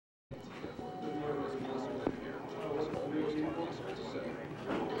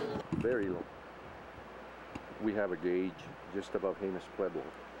very low. We have a gauge just above Jemez Pueblo,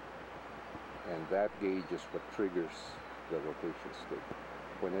 and that gauge is what triggers the rotation stick.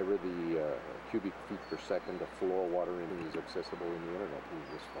 Whenever the cubic feet per second of floor water is accessible in the internet, we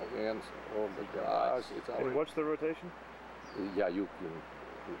just fall in. Oh my gosh, it's out. And what's the rotation? Yeah, you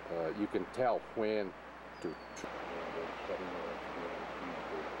can tell when to.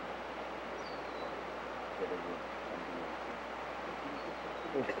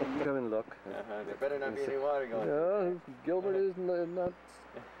 Come and look. There better not be any water going. No, Gilbert is not.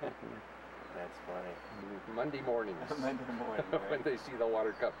 That's funny. Monday mornings. Monday morning, right? When they see the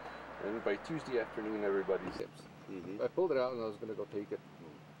water cup. And by Tuesday afternoon, everybody sips. I pulled it out and I was going to go take it and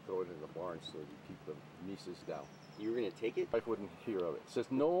throw it in the barn so to keep the nieces down. You were going to take it? Wife wouldn't hear of it.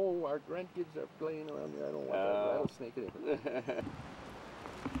 Says, no, our grandkids are playing around here. I don't want that rattlesnake in it.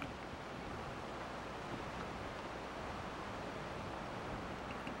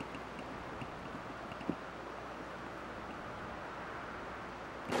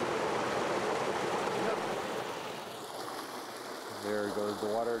 There goes the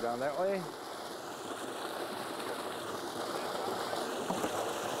water down that way.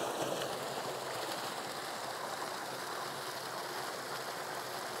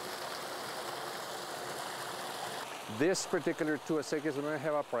 This particular two Acequias is going to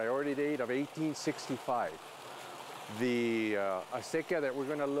have a priority date of 1865. The Acequia that we're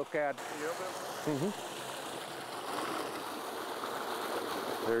going to look at.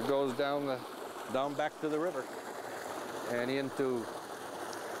 There it goes down back to the river and into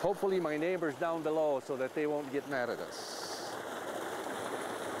hopefully my neighbors down below so that they won't get mad at us.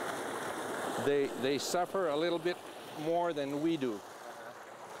 They suffer a little bit more than we do.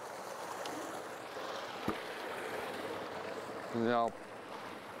 Now,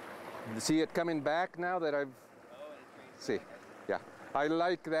 see it coming back now that I've, see, yeah. I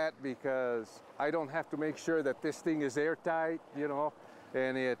like that because I don't have to make sure that this thing is airtight, you know,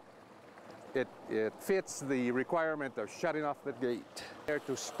 and it fits the requirement of shutting off the gate. There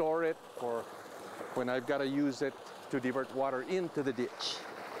to store it for when I've got to use it to divert water into the ditch.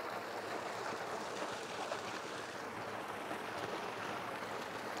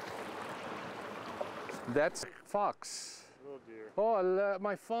 That's fox. Deer. Oh,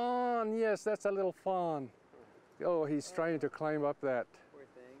 my fawn. Yes, that's a little fawn. Oh, he's trying to climb up that. Poor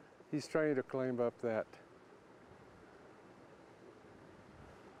thing. He's trying to climb up that.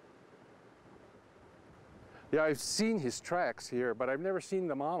 Yeah, I've seen his tracks here, but I've never seen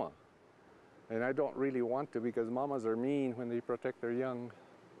the mama. And I don't really want to because mamas are mean when they protect their young.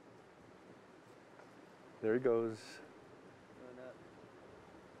 There he goes. Going up.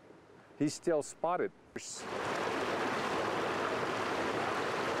 He's still spotted.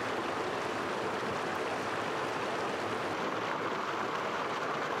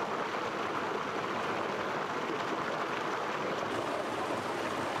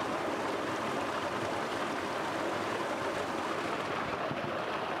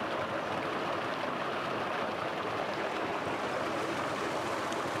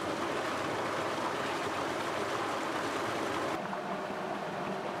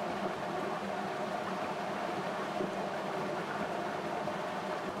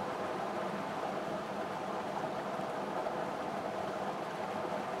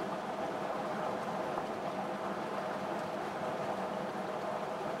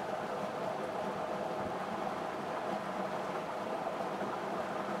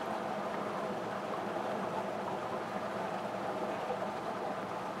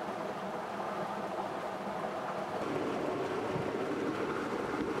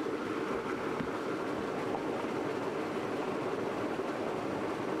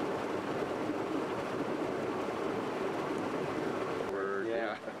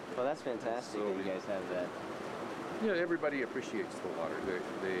 Well, that's fantastic that you guys have that. Yeah, everybody appreciates the water.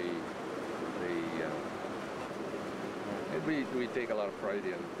 We take a lot of pride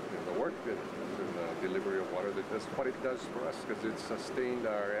in the work that in the delivery of water. That's what it does for us because it sustained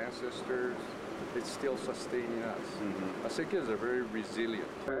our ancestors. It's still sustaining us. Acequias are very resilient.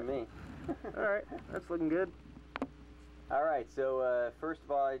 For me. All right, that's looking good. All right, so first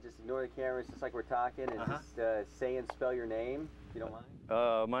of all, just ignore the cameras just like we're talking and just say and spell your name, if you don't mind.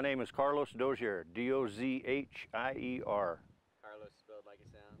 My name is Carlos Dozier, D-O-Z-H-I-E-R. Carlos spelled like it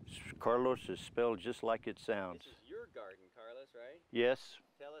sounds? Carlos is spelled just like it sounds. This is your garden, Carlos, right? Yes.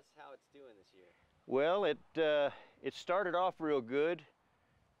 Tell us how it's doing this year. Well, it started off real good.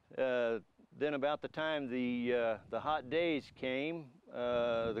 Then about the time the hot days came,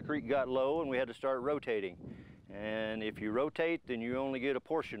 the creek got low and we had to start rotating. And if you rotate, then you only get a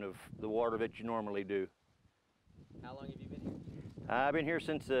portion of the water that you normally do. How long have you been here? I've been here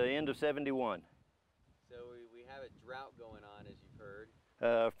since the end of '71. So we have a drought going on, as you've heard.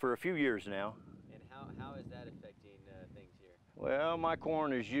 For a few years now. And how is that affecting things here? Well, my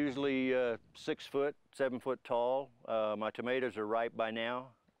corn is usually 6 foot, 7 foot tall. My tomatoes are ripe by now.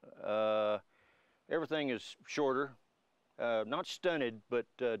 Everything is shorter, not stunted, but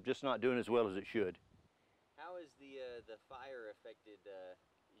just not doing as well as it should. How has the fire affected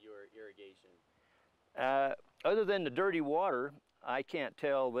your irrigation? Other than the dirty water, I can't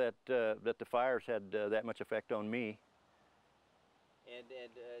tell that that the fires had that much effect on me. And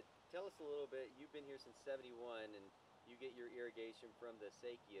tell us a little bit. You've been here since '71, and you get your irrigation from the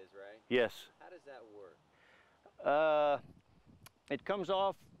Acequias, right? Yes. How does that work? It comes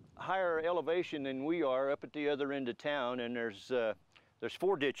off higher elevation than we are up at the other end of town, and there's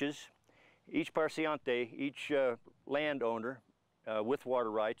 4 ditches. Each parciante, each landowner with water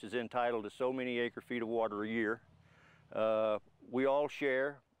rights is entitled to so many acre-feet of water a year. We all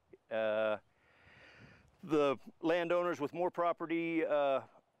share. The landowners with more property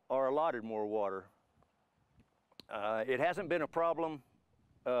are allotted more water. It hasn't been a problem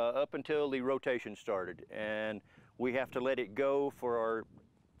up until the rotation started, and we have to let it go for our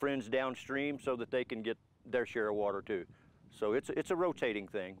friends downstream so that they can get their share of water too. So it's a rotating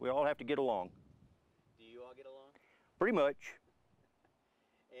thing. We all have to get along. Do you all get along? Pretty much.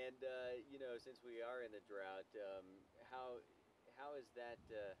 And you know, since we are in the drought, how is that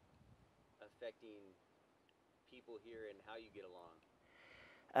affecting people here and how you get along?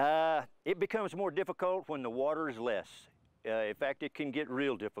 It becomes more difficult when the water is less. In fact, it can get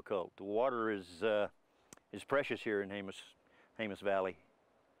real difficult. The water is precious here in Jemez Valley.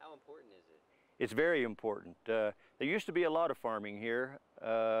 How important is it? It's very important. There used to be a lot of farming here.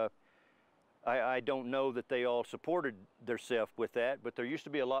 I don't know that they all supported themselves with that, but there used to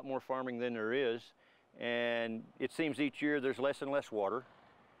be a lot more farming than there is, and it seems each year there's less and less water.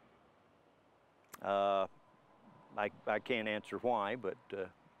 I can't answer why, but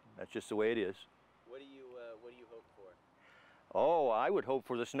that's just the way it is. What do you hope for? Oh, I would hope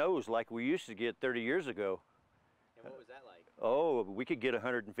for the snows like we used to get 30 years ago. And what was that like? Oh, we could get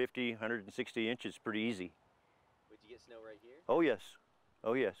 150, 160 inches pretty easy. Would you get snow right here? Oh yes,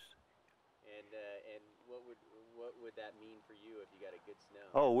 oh yes. And what would that mean for you if you got a good snow?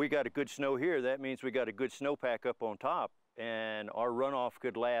 Oh, we got a good snow here. That means we got a good snowpack up on top, and our runoff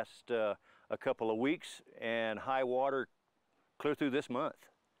could last a couple of weeks, and high water clear through this month.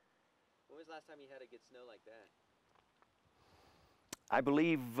 When was the last time you had a good snow like that? I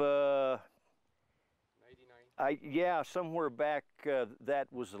believe 99. Yeah, somewhere back.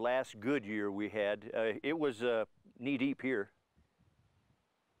 That was the last good year we had. It was knee deep here.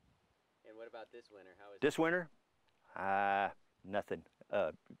 And what about this winter? How is This winter? Nothing.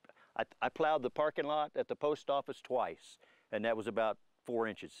 I plowed the parking lot at the post office twice, and that was about 4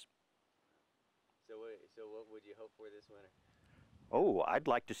 inches. So what would you hope for this winter? Oh, I'd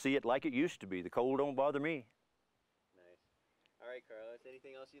like to see it like it used to be. The cold don't bother me. Nice. All right, Carlos,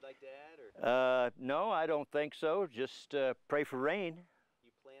 anything else you'd like to add? Or? No, I don't think so. Just pray for rain.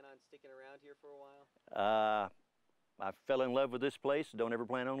 You plan on sticking around here for a while? I fell in love with this place. Don't ever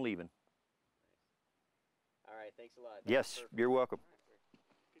plan on leaving. All right, thanks a lot. Yes, you're welcome.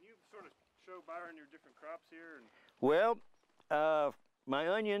 Can you sort of show Byron your different crops here? Well, my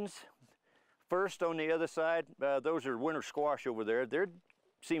onions, first on the other side, those are winter squash over there. They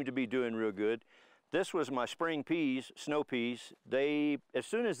seem to be doing real good. This was my spring peas, snow peas. They, as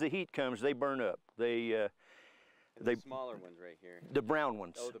soon as the heat comes, they burn up. The smaller ones right here. The brown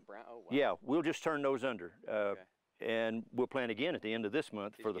ones. Oh, the brown. Oh, wow. Yeah, we'll just turn those under. Okay. And we'll plant again at the end of this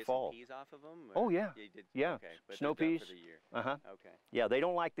month for the fall. Did you get some peas off of them? Oh yeah, you did? Yeah. Okay, but Snow they're done peas. for the year. Okay. Okay. Yeah, they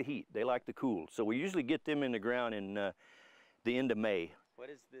don't like the heat. They like the cool. So we usually get them in the ground in the end of May.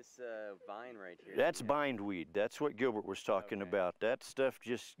 What is this vine right here? That's bindweed. That's what Gilbert was talking about. That stuff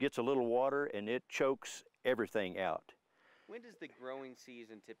just gets a little water and it chokes everything out. When does the growing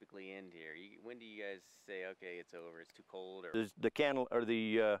season typically end here? When do you guys say, okay, it's over, it's too cold? Or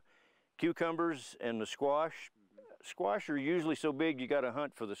The cucumbers and the squash. Squash are usually so big you got to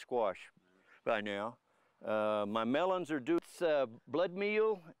hunt for the squash by now. My melons are due blood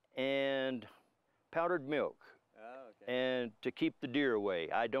meal and powdered milk, and to keep the deer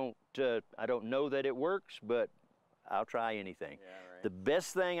away. I don't know that it works, but I'll try anything. Yeah, right. The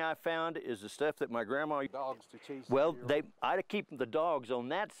best thing I found is the stuff that my grandma. Dogs to chase. Well, I keep the dogs on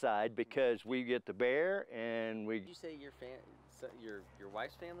that side because we get the bear and we. Did you say your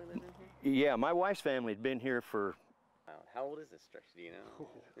wife's family lives in here? Yeah, my wife's family had been here for. How old is this structure, do you know?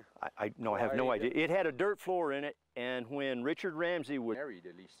 I have no idea. It had a dirt floor in it, and when Richard Ramsey was married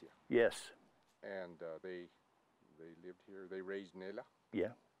Alicia. Yes. And they lived here. They raised Nela, Yeah.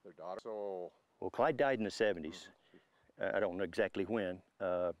 their daughter. So, Well, Clyde died in the 70s. I don't know exactly when.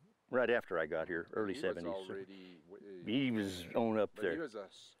 Right after I got here, early he 70s. was So already, he was on up but there. he was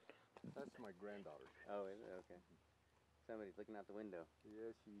that's my granddaughter. Oh, is it? Okay. Somebody's looking out the window.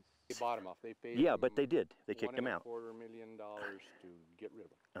 Yeah, they bought him off. They paid Yeah, him but they did. They kicked him out. $1.25 million to get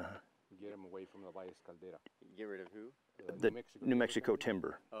rid of him. Get him away from the Valles Caldera. Get rid of who? The New Mexico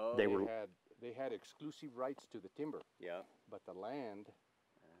timber. Oh, They had exclusive rights to the timber, yeah. but the land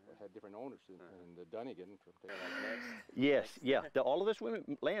had different owners, and the Dunnigan from Yes, yeah. All of this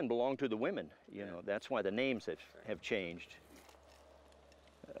land belonged to the women. You know, that's why the names have changed.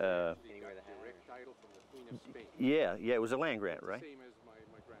 direct title from the Queen of Spain. Yeah, it was a land grant, right? Same as my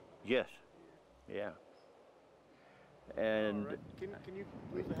grandmother. Yes. Yeah. And All right. Can you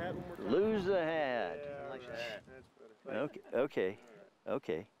lose the hat one more time? lose the hat. I like that. That's better.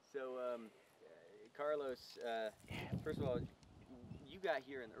 Okay. So, Carlos, first of all, you got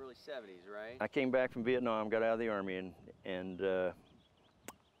here in the early 70s, right? I came back from Vietnam, got out of the Army, and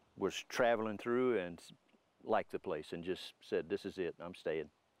was traveling through and liked the place and just said, this is it, I'm staying.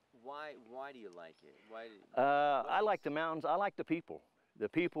 Why do you like it? I like the mountains, I like the people. The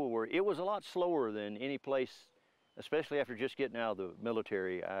people it was a lot slower than any place, especially after just getting out of the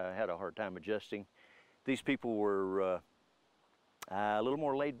military. I had a hard time adjusting. These people were a little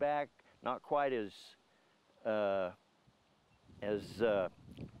more laid back, not quite as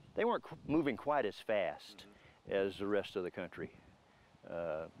they weren't moving quite as fast as the rest of the country.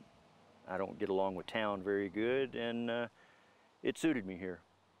 I don't get along with town very good, and it suited me here.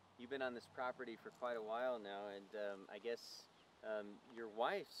 You've been on this property for quite a while now, and I guess your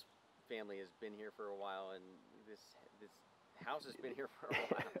wife's family has been here for a while, and this house has been here for a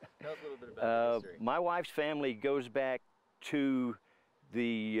while. Tell us a little bit about the history. My wife's family goes back to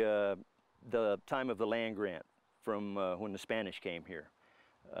the time of the land grant from when the Spanish came here.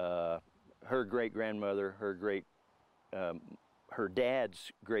 Her great-grandmother, her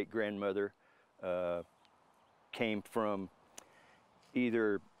dad's great-grandmother came from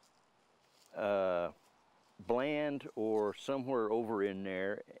either Bland or somewhere over in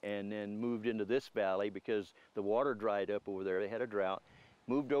there, and then moved into this valley because the water dried up over there. They had a drought.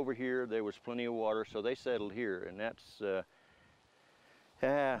 Moved over here, there was plenty of water, so they settled here, and that's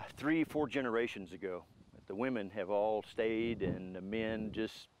 3-4 generations ago. The women have all stayed, and the men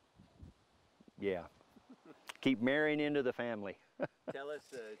just, keep marrying into the family. Tell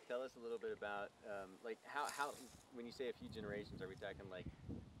us a little bit about like how when you say a few generations, are we talking like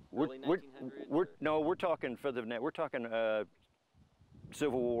early 1900s? No, we're talking further than that. We're talking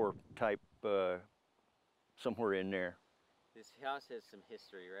Civil War type, somewhere in there. This house has some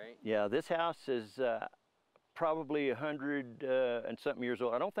history, right? Yeah, this house is probably 100 and something years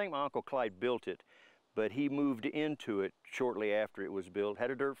old. I don't think my Uncle Clyde built it, but he moved into it shortly after it was built. Had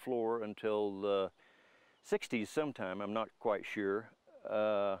a dirt floor until the 60s sometime, I'm not quite sure.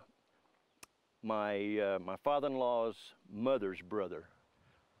 My father-in-law's mother's brother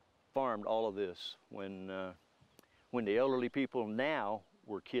farmed all of this when the elderly people now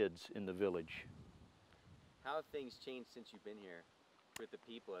were kids in the village. How have things changed since you've been here? With the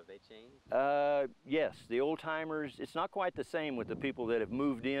people, have they changed? Yes, the old-timers, it's not quite the same with the people that have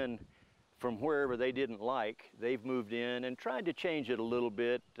moved in from wherever they didn't like. They've moved in and tried to change it a little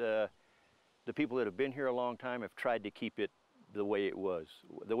bit. The people that have been here a long time have tried to keep it the way it was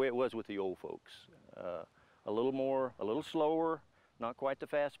with the old folks. A little slower, not quite the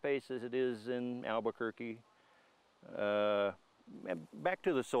fast pace as it is in Albuquerque. Back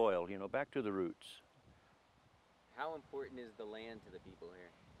to the soil, back to the roots. How important is the land to the people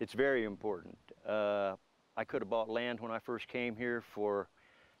here? It's very important. I could have bought land when I first came here for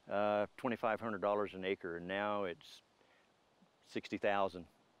 $2,500 an acre, and now it's $60,000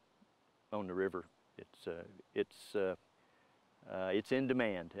 on the river. It's in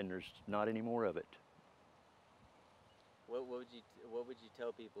demand, and there's not any more of it. What would you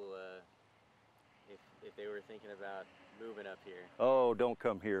tell people if they were thinking about moving up here? Oh, don't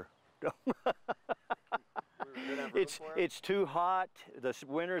come here. It's too hot. The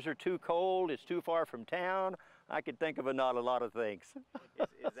winters are too cold. It's too far from town. I could think of a lot of things.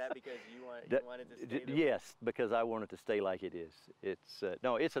 Is that because you wanted to stay there? Yes, because I wanted to stay like it is.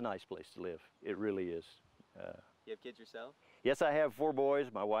 No, it's a nice place to live. It really is. You have kids yourself? Yes, I have 4 boys.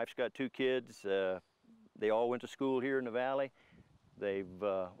 My wife's got 2 kids. They all went to school here in the valley. They've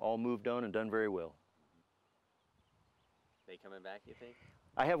all moved on and done very well. They coming back, you think?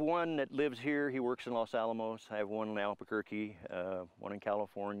 I have one that lives here. He works in Los Alamos. I have one in Albuquerque, one in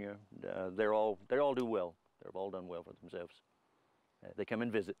California. They all do well. They've all done well for themselves. They come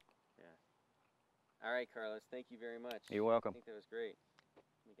and visit. Yeah. All right, Carlos, thank you very much. You're welcome. I think that was great.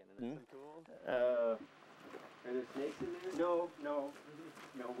 We got some tools. Uh, Are there snakes in there? no,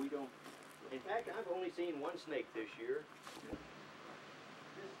 we don't. In fact, I've only seen one snake this year.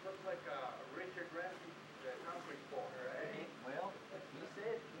 This looks like a Richard Rafferty concrete pole, right? Well, he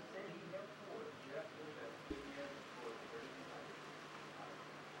said he had four.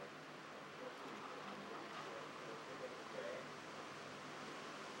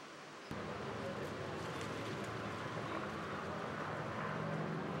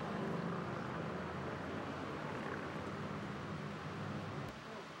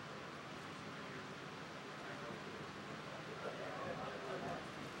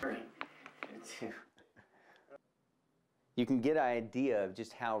 You can get an idea of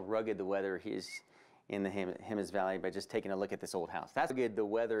just how rugged the weather is in the Jemez Valley by just taking a look at this old house. That's how good the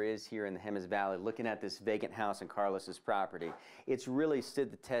weather is here in the Jemez Valley, looking at this vacant house on Carlos's property. It's really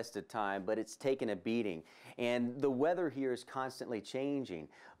stood the test of time, but it's taken a beating. And the weather here is constantly changing,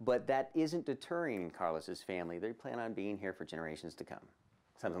 but that isn't deterring Carlos's family. They plan on being here for generations to come.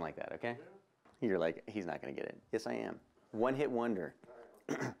 Something like that, okay? You're like, he's not going to get it. Yes, I am. One-hit wonder.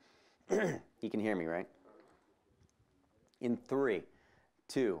 You can hear me, right? In 3,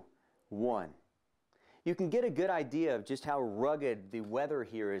 2, 1. You can get a good idea of just how rugged the weather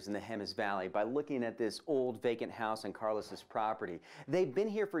here is in the Jemez Valley by looking at this old vacant house on Carlos's property. They've been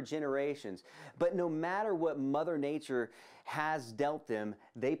here for generations, but no matter what Mother Nature has dealt them,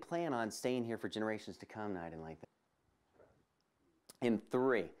 they plan on staying here for generations to come, I didn't like that. In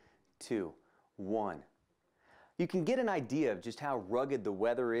 3, 2, 1. You can get an idea of just how rugged the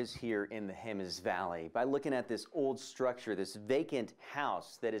weather is here in the Jemez Valley by looking at this old structure, this vacant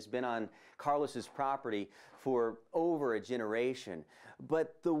house that has been on Carlos's property for over a generation.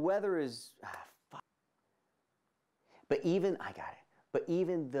 But the weather is, but even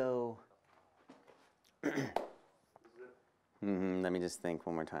though, let me just think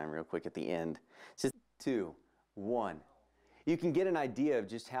one more time real quick at the end. It's just 2, 1. You can get an idea of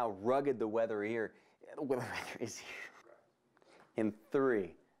just how rugged the weather here is here. In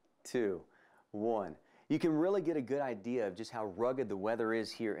 3, 2, 1. You can really get a good idea of just how rugged the weather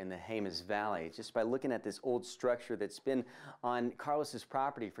is here in the Jemez Valley just by looking at this old structure that's been on Carlos's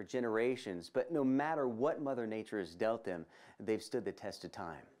property for generations. But no matter what Mother Nature has dealt them, they've stood the test of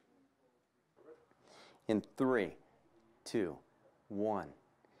time. In 3, 2, 1.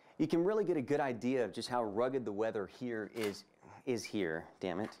 You can really get a good idea of just how rugged the weather here is here.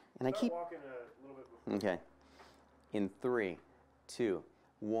 Damn it. And I keep Walking a little bit before. Okay. In 3, 2,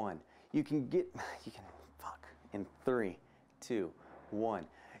 1. In 3, 2, 1.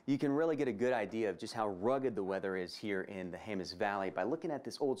 You can really get a good idea of just how rugged the weather is here in the Jemez Valley by looking at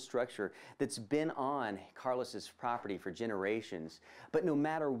this old structure that's been on Carlos's property for generations. But no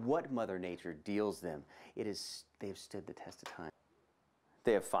matter what Mother Nature deals them, they've stood the test of time.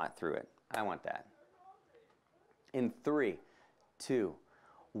 They have fought through it. I want that. In 3, 2,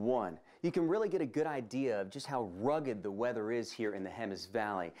 1. You can really get a good idea of just how rugged the weather is here in the Jemez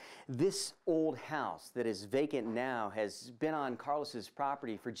Valley. This old house that is vacant now has been on Carlos's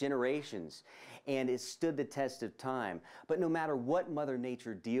property for generations, and it's stood the test of time. But no matter what Mother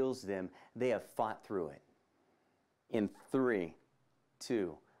Nature deals them, they have fought through it. In 3,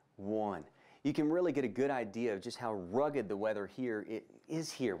 2, 1. You can really get a good idea of just how rugged the weather here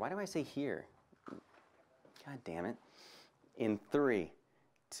is here. Why do I say here? God damn it. In 3,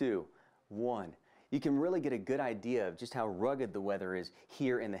 2, 1. You can really get a good idea of just how rugged the weather is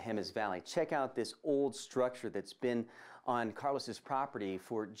here in the Jemez Valley. Check out this old structure that's been on Carlos's property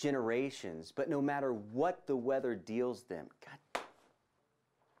for generations, but no matter what the weather deals them. God.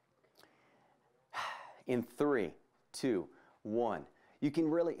 In 3, 2, 1. You can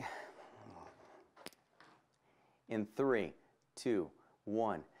really... In 3, 2,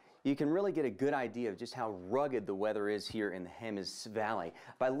 1. You can really get a good idea of just how rugged the weather is here in the Jemez Valley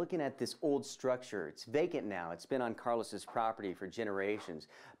by looking at this old structure. It's vacant now. It's been on Carlos's property for generations.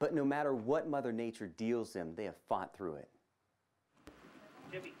 But no matter what Mother Nature deals them, they have fought through it.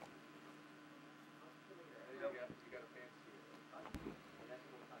 Jimmy.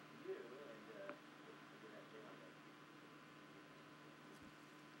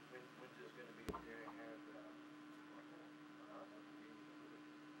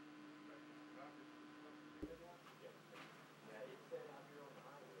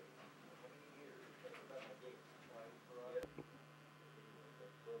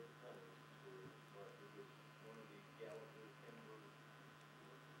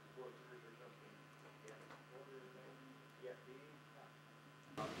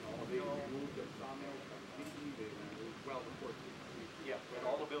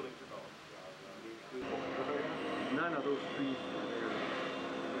 none of those trees were there.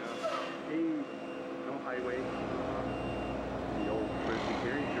 No highway. The old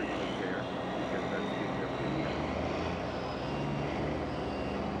Presbyterian church was there because that's the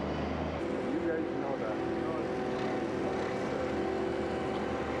you guys know that.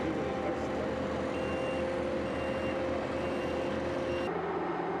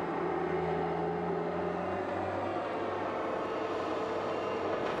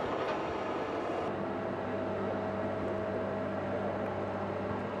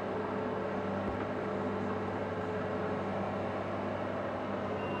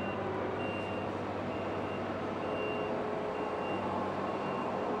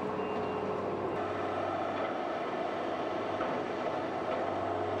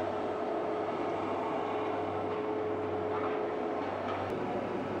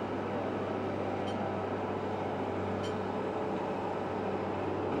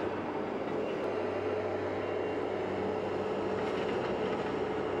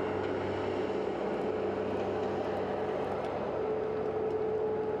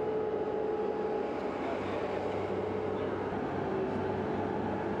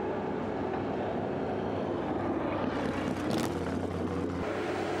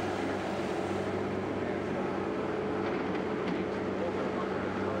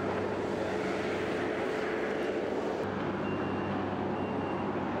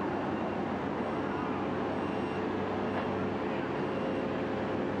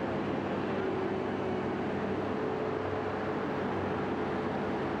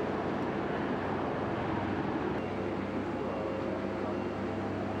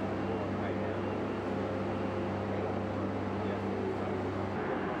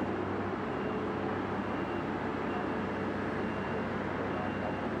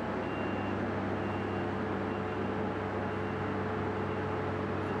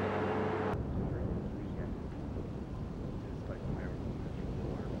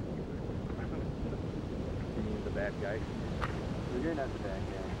 Bad guy. Well, you're not the bad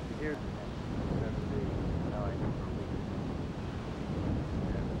guy. Here, that's the Oh, I know.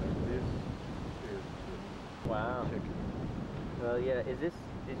 and this is Wow. the chicken. Well, yeah. Is this?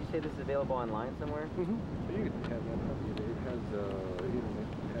 Did you say this is available online somewhere? Mm-hmm. So you can have that copy. It has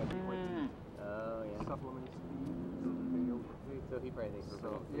internet. Oh, yeah. Supplements. So he probably thinks we're So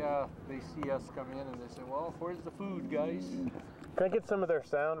pretty- yeah, they see us come in and they say, well, where's the food, guys? Can I get some of their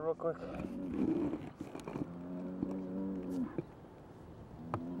sound real quick?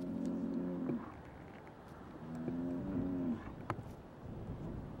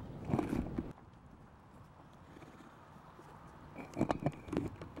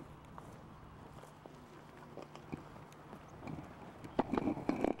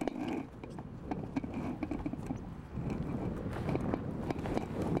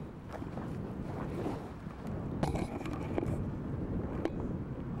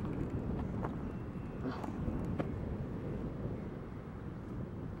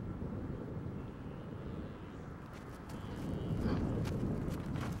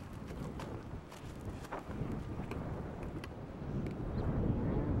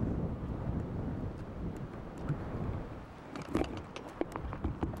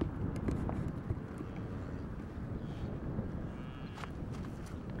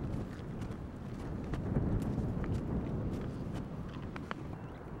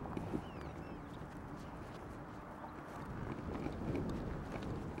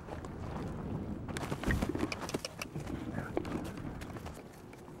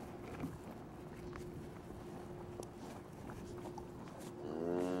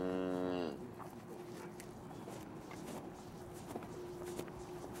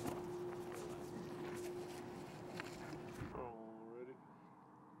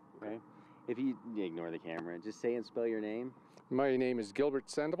 Right. If you ignore the camera, just say and spell your name. My name is Gilbert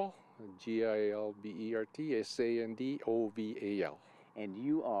Sandoval, Gilbert Sandoval. And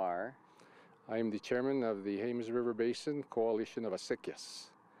you are. I am the chairman of the Jemez River Basin Coalition of Acequias,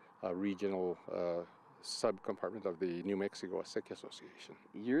 a regional subcompartment of the New Mexico Acequia Association.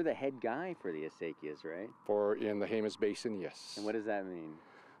 You're the head guy for the Acequias, right? For in the Jemez Basin, yes. And what does that mean?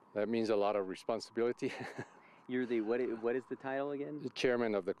 That means a lot of responsibility. You're the what is the title again? The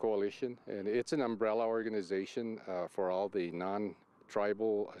chairman of the coalition, and it's an umbrella organization for all the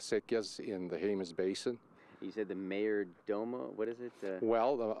non-tribal acequias in the Jemez Basin. You said the mayor domo. What is it?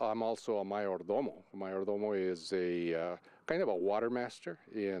 Well, I'm also a mayordomo. Mayordomo is a kind of a water master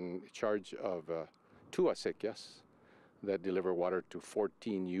in charge of 2 acequias that deliver water to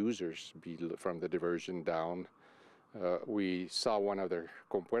 14 users from the diversion down. We saw one of their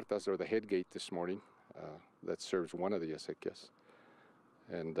compuertas, or the head gate, this morning that serves one of the acequias.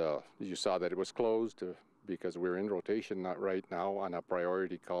 And you saw that it was closed because we're in rotation right now on a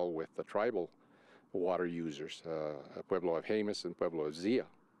priority call with the tribal water users, Pueblo of Jemez and Pueblo of Zia.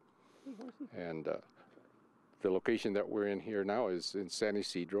 And the location that we're in here now is in San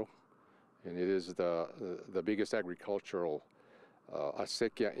Isidro, and it is the biggest agricultural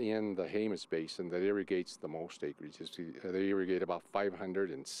acequia in the Jemez Basin that irrigates the most acreage. They irrigate about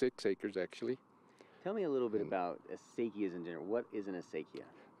 506 acres actually. Tell me a little bit about acequias in general. What is an acequia?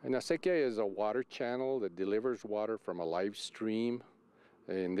 An acequia is a water channel that delivers water from a live stream,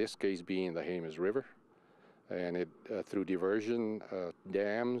 in this case being the Jemez River, and it through diversion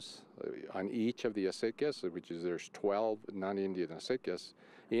dams on each of the acequias, there's 12 non-Indian acequias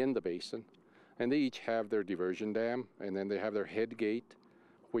in the basin, and they each have their diversion dam, and then they have their head gate,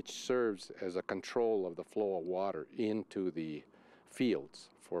 which serves as a control of the flow of water into the fields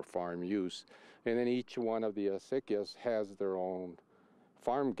for farm use. And then each one of the acequias has their own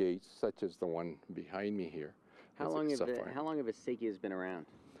farm gates, such as the one behind me here. How long have acequias been around?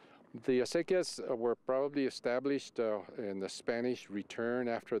 The acequias were probably established in the Spanish return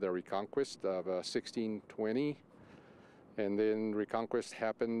after the Reconquest of 1620. And then Reconquest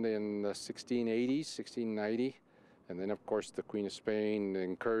happened in the 1680s, 1690. And then, of course, the Queen of Spain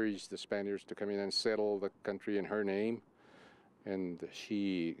encouraged the Spaniards to come in and settle the country in her name. And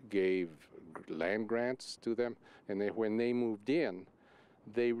she gave land grants to them. And when they moved in,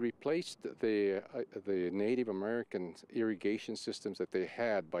 they replaced the Native American irrigation systems that they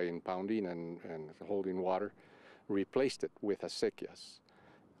had by impounding and holding water, replaced it with acequias.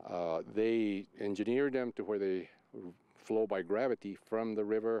 They engineered them to where they flow by gravity from the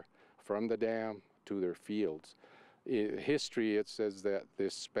river, from the dam to their fields. In history, it says that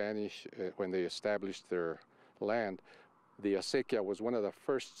the Spanish, when they established their land, the acequia was one of the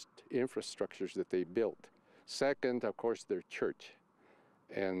first infrastructures that they built. Second, of course, their church,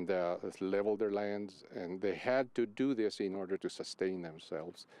 and leveled their lands, and they had to do this in order to sustain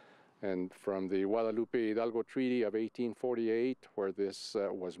themselves. And from the Guadalupe Hidalgo Treaty of 1848, where this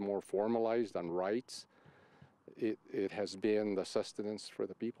was more formalized on rights, it has been the sustenance for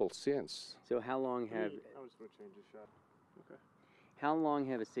the people since. So how long have... I was going to change the shot. Okay. How long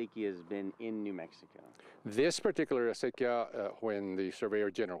have acequias been in New Mexico? This particular acequia, when the Surveyor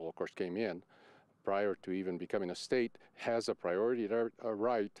General, of course, came in, prior to even becoming a state, has a priority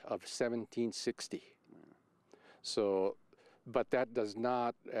right of 1760. Wow. So, but that does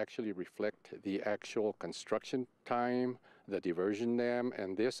not actually reflect the actual construction time, the diversion dam,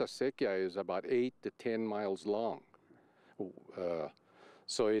 and this acequia is about 8 to 10 miles long.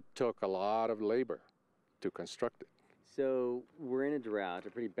 So it took a lot of labor to construct it. So we're in a drought, a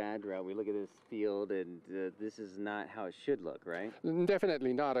pretty bad drought. We look at this field, and this is not how it should look, right?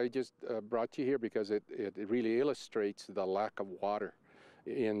 Definitely not. I just brought you here because it really illustrates the lack of water.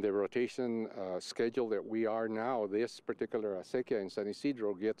 In the rotation schedule that we are now, this particular acequia in San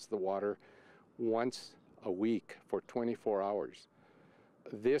Isidro gets the water once a week for 24 hours.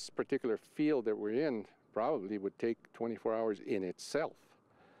 This particular field that we're in probably would take 24 hours in itself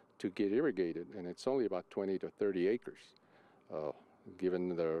to get irrigated, and it's only about 20 to 30 acres.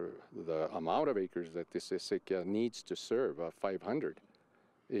 Given the amount of acres that this acequia needs to serve, 500,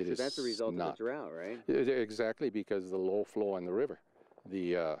 so that's a result of the drought, right? Exactly, because the low flow on the river.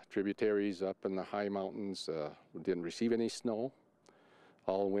 The tributaries up in the high mountains didn't receive any snow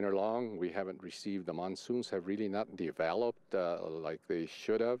all winter long. We haven't received, the monsoons have really not developed like they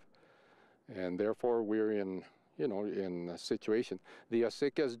should have, and therefore we're in a situation. The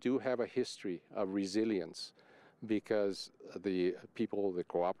acequias do have a history of resilience because the people that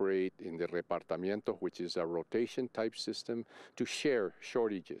cooperate in the repartamiento, which is a rotation type system to share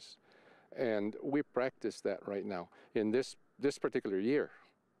shortages. And we practice that right now. In this particular year,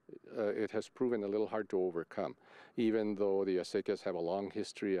 it has proven a little hard to overcome, even though the acequias have a long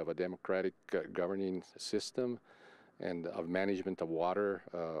history of a democratic governing system and of management of water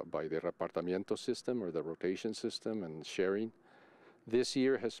by the repartamiento system or the rotation system and sharing. This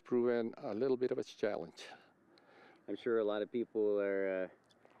year has proven a little bit of a challenge. I'm sure a lot of people are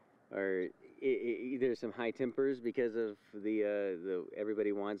there's some high tempers because of the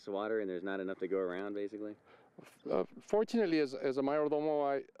everybody wants water and there's not enough to go around, basically. Fortunately, as a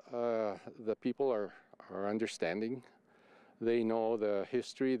mayordomo, the people are understanding. They know the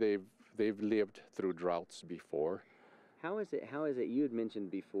history. They've lived through droughts before. How is it? You had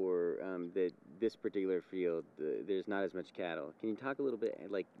mentioned before that this particular field, there's not as much cattle. Can you talk a little bit,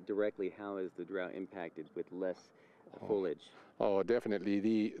 like directly, how is the drought impacted with less foliage? Oh, definitely.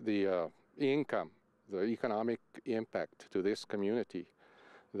 The income, the economic impact to this community.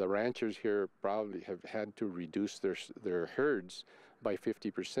 The ranchers here probably have had to reduce their herds by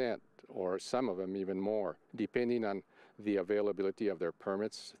 50%, or some of them even more, depending on the availability of their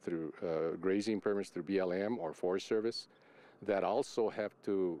permits through grazing permits through BLM or Forest Service, that also have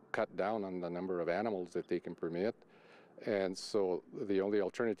to cut down on the number of animals that they can permit. And so the only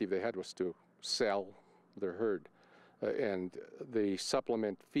alternative they had was to sell their herd. And the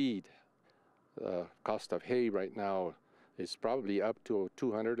supplement feed, cost of hay right now is probably up to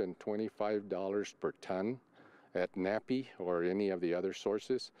 $225 per ton at NAPI or any of the other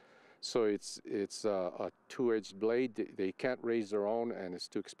sources. So it's a two-edged blade. They can't raise their own, and it's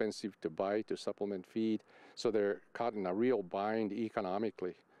too expensive to buy to supplement feed. So they're caught in a real bind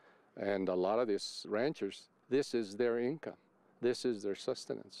economically. And a lot of these ranchers, this is their income. This is their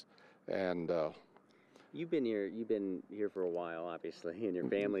sustenance. And You've been here for a while, obviously, and your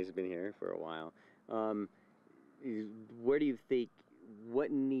family's been here for a while. Where do you think,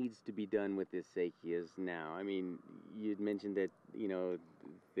 what needs to be done with the acequias now? I mean, you'd mentioned that, you know,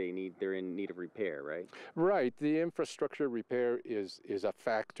 they're in need of repair, right? right, the infrastructure repair is a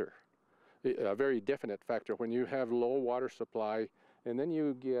factor, a very definite factor. When you have low water supply, and then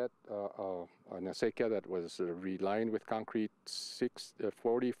you get an acequia that was relined with concrete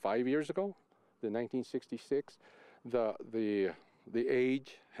 45 years ago, the 1966, the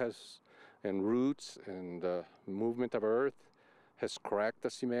age has, and roots and movement of earth has cracked the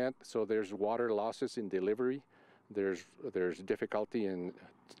cement, so there's water losses in delivery. There's difficulty in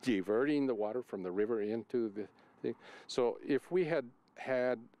diverting the water from the river into the thing. So if we had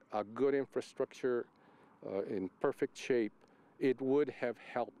had a good infrastructure in perfect shape, it would have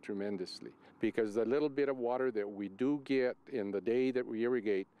helped tremendously, because the little bit of water that we do get in the day that we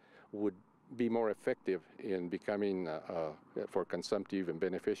irrigate would be more effective in becoming for consumptive and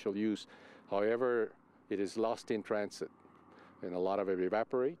beneficial use. However, it is lost in transit, and a lot of it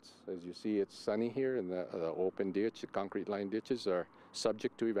evaporates. As you see, it's sunny here, and the open ditch, the concrete line ditches are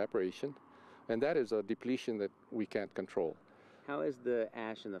subject to evaporation, and that is a depletion that we can't control. How has the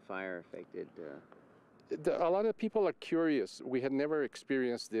ash and the fire affected? A lot of people are curious. We had never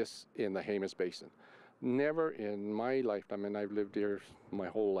experienced this in the Jemez Basin. Never in my lifetime, and I've lived here my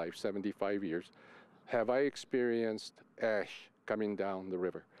whole life, 75 years, have I experienced ash coming down the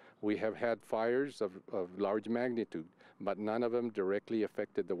river. We have had fires of large magnitude, but none of them directly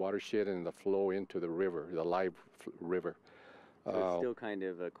affected the watershed and the flow into the river, the live river. So it's still kind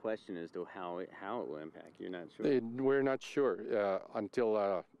of a question as to how it will impact. You're not sure? We're not sure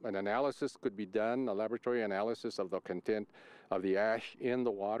until an analysis could be done, a laboratory analysis of the content of the ash in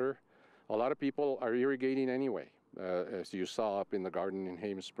the water. A lot of people are irrigating anyway, as you saw up in the garden in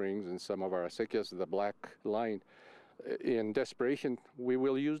Jemez Springs and some of our acequias, the black line. In desperation, we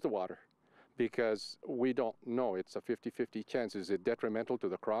will use the water because we don't know. It's a 50-50 chance. Is it detrimental to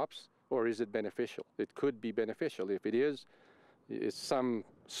the crops or is it beneficial? It could be beneficial. If it is, it's some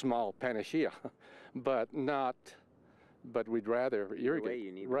small panacea, but we'd rather irrigate. Way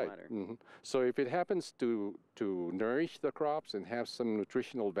you need right. the water. Mm-hmm. So if it happens to nourish the crops and have some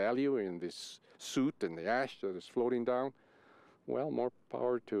nutritional value in this soot and the ash that is floating down, well, more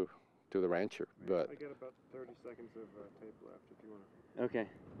power to the rancher. But I got about 30 seconds of tape left if you want to. Okay.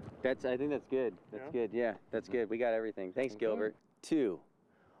 I think that's good. That's good. Yeah, that's good. We got everything. Thanks, Gilbert. 2,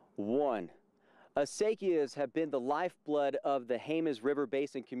 1. Acequias have been the lifeblood of the Jemez River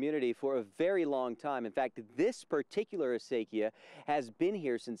Basin community for a very long time. In fact, this particular acequia has been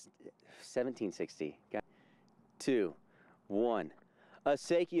here since 1760. 2, 1.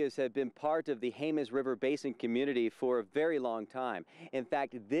 Acequias have been part of the Jemez River Basin community for a very long time. In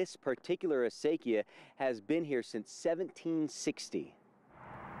fact, this particular acequia has been here since 1760.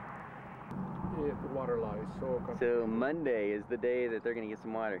 If the water lies, So Monday is the day that they're going to get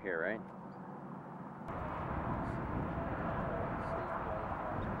some water here, right?